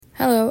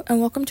Hello,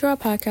 and welcome to our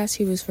podcast,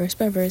 Hebrews Verse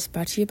by Verse,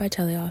 brought to you by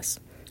Teleos.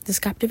 This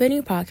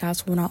captivating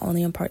podcast will not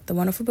only impart the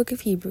wonderful book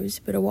of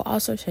Hebrews, but it will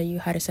also show you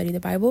how to study the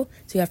Bible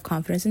so you have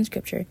confidence in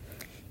Scripture.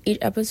 Each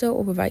episode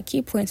will provide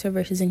key points for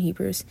verses in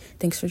Hebrews.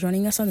 Thanks for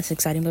joining us on this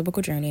exciting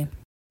biblical journey.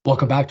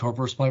 Welcome back to our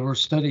verse by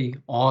verse study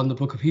on the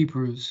book of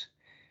Hebrews.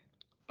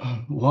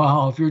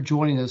 Wow, if you're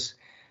joining us,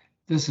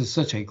 this is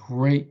such a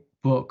great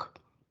book.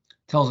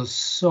 It tells us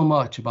so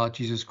much about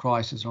Jesus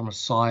Christ as our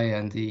Messiah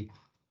and the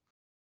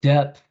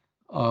depth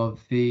of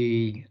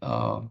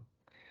who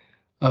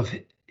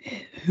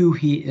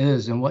he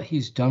is and what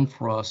he's done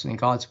for us and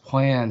God's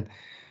plan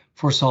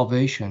for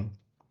salvation.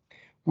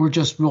 We're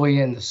just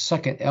really in the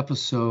second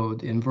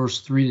episode in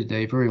verse 3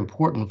 today, very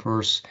important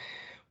verse.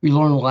 We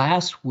learned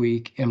last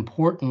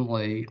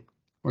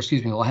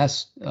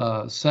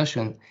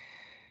session,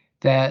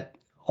 that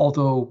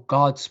although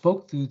God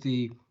spoke through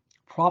the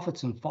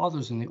prophets and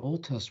fathers in the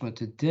Old Testament,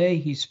 today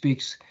he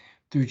speaks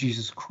through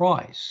Jesus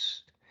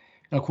Christ.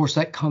 And of course,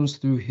 that comes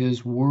through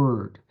his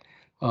word,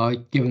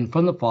 given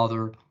from the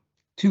Father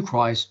to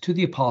Christ, to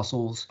the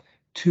apostles,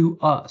 to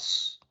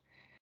us.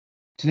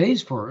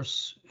 Today's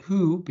verse,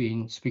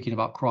 speaking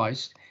about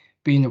Christ,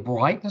 being the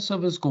brightness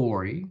of his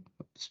glory,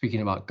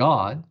 speaking about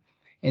God,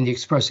 and the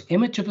express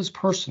image of his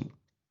person,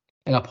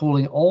 and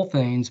upholding all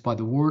things by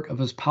the word of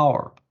his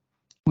power,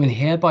 when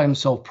he had by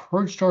himself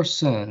purged our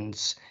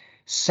sins,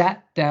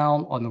 sat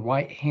down on the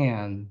right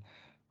hand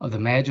of the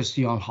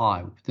majesty on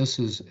high. This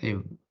is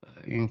an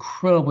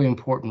incredibly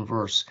important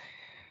verse.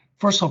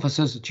 First off, it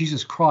says that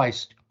Jesus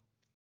Christ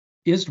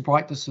is the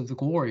brightness of the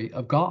glory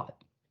of God.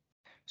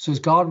 So as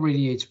God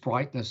radiates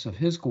brightness of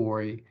his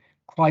glory,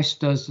 Christ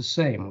does the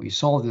same. We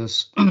saw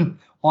this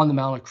on the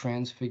Mount of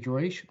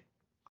Transfiguration.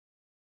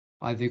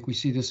 I think we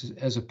see this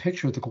as a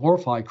picture of the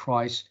glorified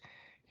Christ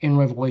in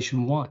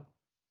Revelation 1.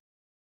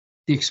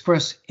 The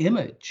express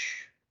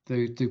image,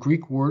 the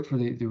Greek word for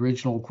the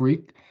original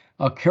Greek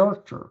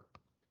character,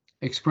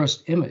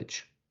 expressed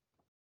image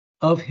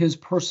of his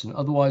person,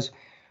 otherwise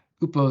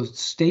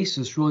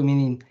hypostasis, really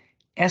meaning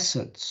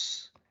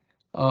essence.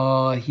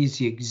 He's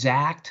the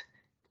exact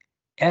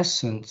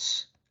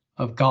essence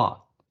of God.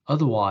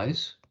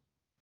 Otherwise,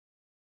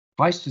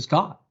 Christ is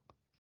God.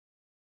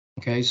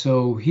 Okay,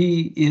 so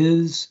he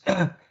is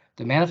the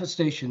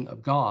manifestation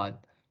of God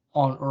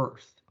on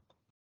earth.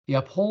 He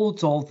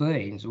upholds all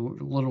things,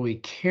 literally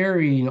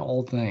carrying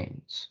all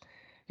things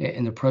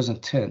in the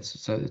present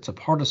tense. It's a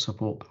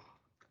participle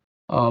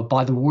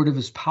by the word of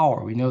his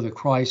power. We know that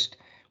Christ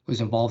was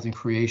involved in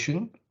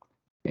creation.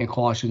 In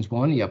Colossians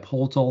 1, he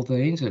upholds all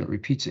things, and it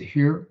repeats it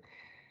here.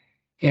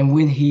 And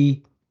when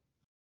he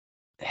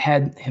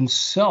had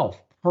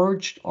himself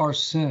purged our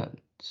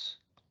sins,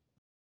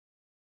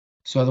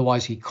 so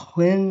otherwise he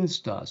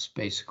cleansed us,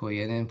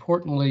 basically. And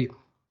importantly,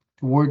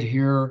 the word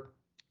here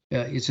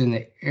is in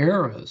the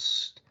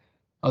aorist.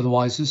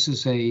 Otherwise, this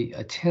is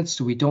a tense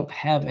that we don't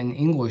have in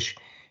English,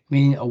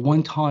 meaning a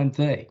one-time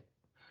thing.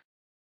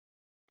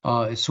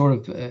 It's sort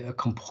of a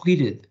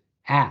completed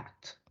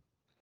act.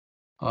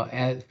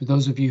 For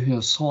those of you who know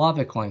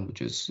Slavic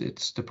languages,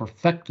 it's the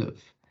perfective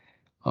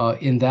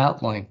in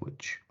that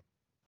language.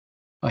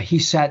 He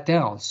sat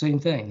down, same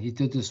thing. He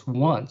did this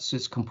once.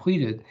 It's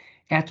completed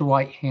at the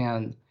right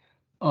hand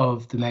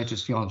of the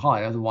majesty on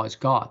high, otherwise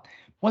God.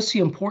 What's the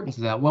importance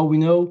of that? Well, we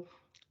know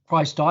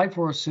Christ died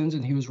for our sins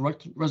and he was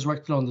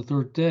resurrected on the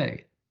third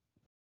day.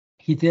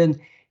 He then,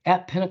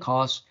 at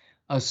Pentecost,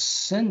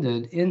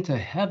 ascended into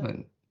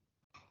heaven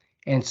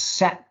and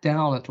sat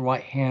down at the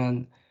right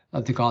hand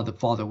of the God the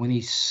Father. When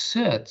he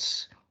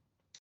sits,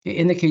 it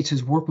indicates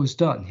his work was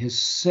done. His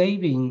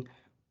saving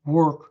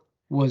work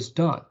was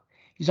done.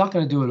 He's not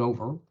going to do it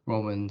over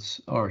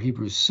Romans or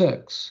Hebrews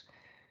 6.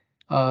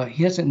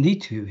 He doesn't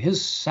need to.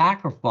 His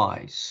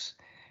sacrifice,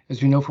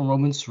 as we know from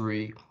Romans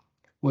 3,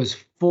 was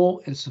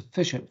full and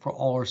sufficient for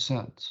all our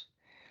sins.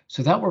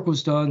 So that work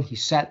was done. He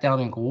sat down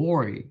in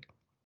glory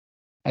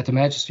at the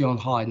majesty on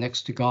high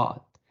next to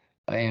God.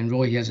 And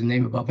really, he has a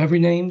name above every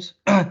name.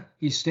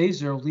 He stays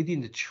there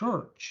leading the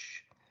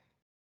church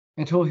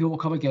until he will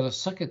come again a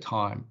second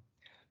time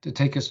to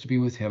take us to be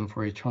with him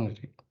for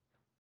eternity.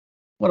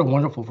 What a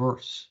wonderful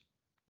verse.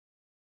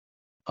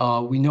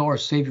 We know our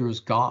Savior is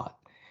God,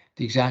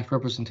 the exact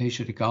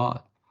representation of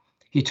God.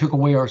 He took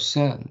away our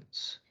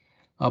sins,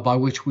 by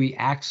which we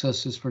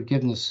access his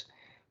forgiveness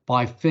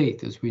by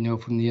faith, as we know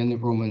from the end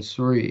of Romans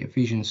 3,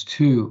 Ephesians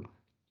 2,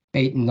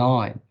 8 and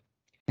 9.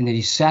 And then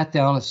he sat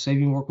down, and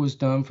saving work was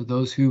done for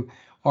those who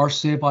are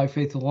saved by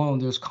faith alone.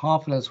 There's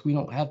confidence. We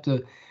don't have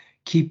to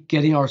keep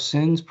getting our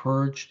sins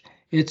purged.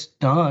 It's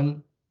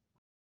done.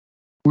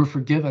 We're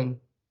forgiven.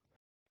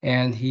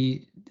 And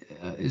he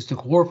is the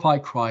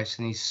glorified Christ,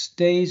 and he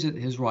stays at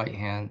his right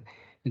hand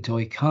until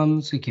he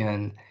comes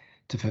again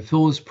to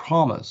fulfill his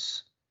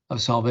promise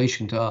of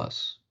salvation to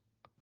us.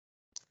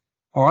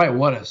 All right,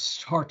 what a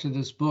start to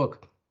this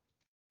book.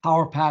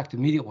 Power-packed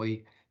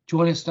immediately.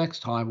 Join us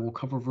next time. We'll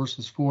cover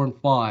verses 4 and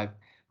 5.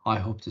 I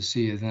hope to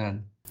see you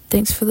then.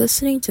 Thanks for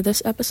listening to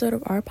this episode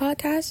of our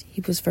podcast,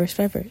 Hebrews Verse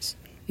by Verse.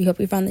 We hope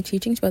you found the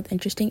teachings both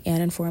interesting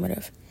and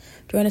informative.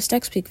 Join us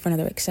next week for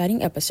another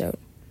exciting episode.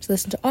 To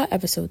listen to all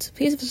episodes,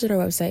 please visit our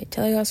website,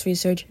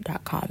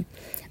 teleosresearch.com.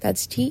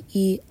 That's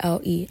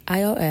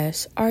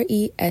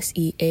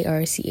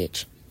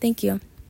TELEIOSRESEARCH. Thank you.